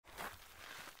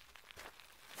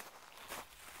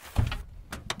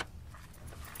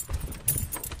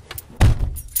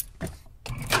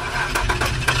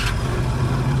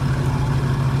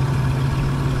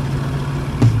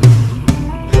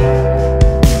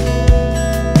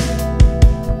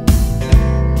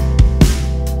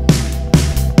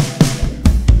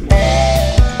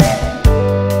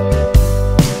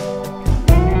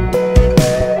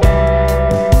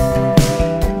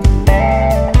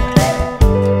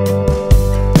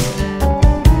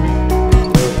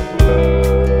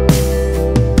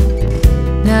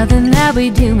that we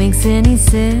do makes any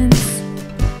sense.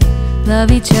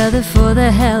 Love each other for the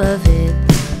hell of it,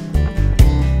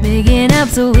 making up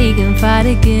so we can fight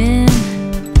again.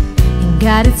 And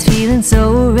God, it's feeling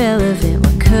so irrelevant.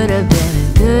 What could have been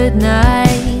a good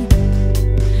night,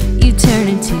 you turn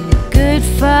into a good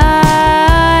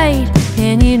fight.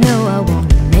 And you know I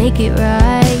wanna make it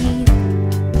right,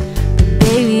 but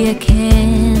baby I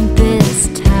can't this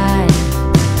time.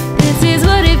 This is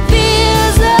what it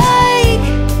feels like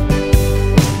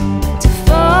to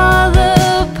fall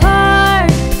apart.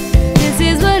 This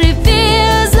is what it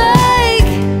feels like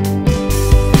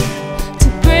to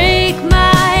break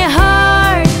my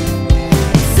heart.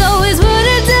 It's always would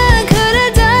have done, could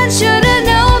have done, should have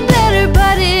known better,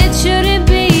 but it shouldn't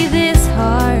be this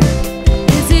hard.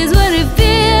 This is what it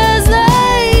feels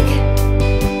like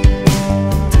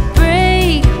to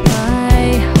break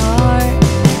my heart.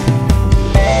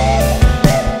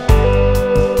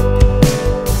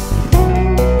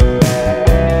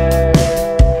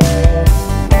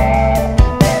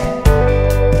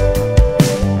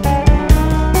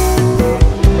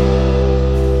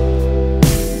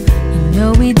 You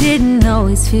know we didn't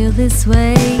always feel this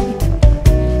way.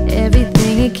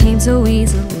 Everything, it came so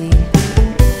easily.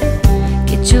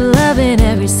 Get your lovin'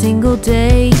 every single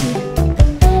day.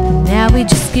 And now we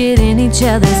just get in each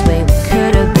other's way. What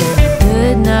could have been a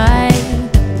good night,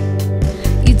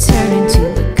 you turn into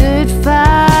a good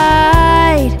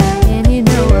fight. And you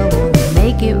know I wanna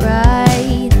make it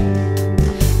right,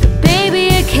 but baby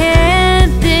I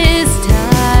can't this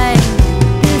time.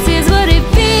 This is what it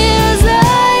feels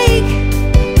like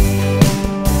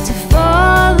to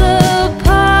fall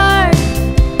apart.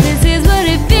 This is what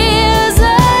it feels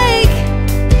like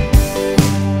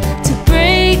to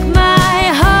break my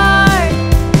heart.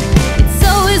 It's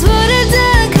always would have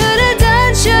done, could have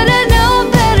done, should have known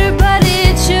better, but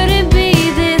it shouldn't be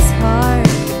this hard.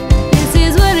 This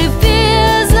is what it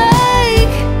feels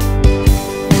like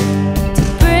to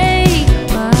break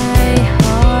my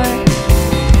heart.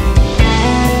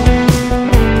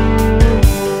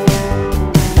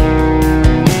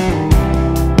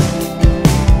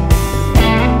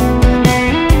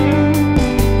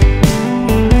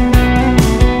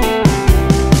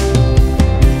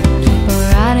 Keep on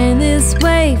riding this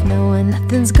wave, knowing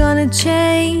nothing's gonna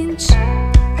change.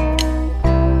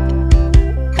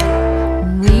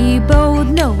 We both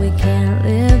know we can't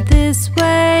live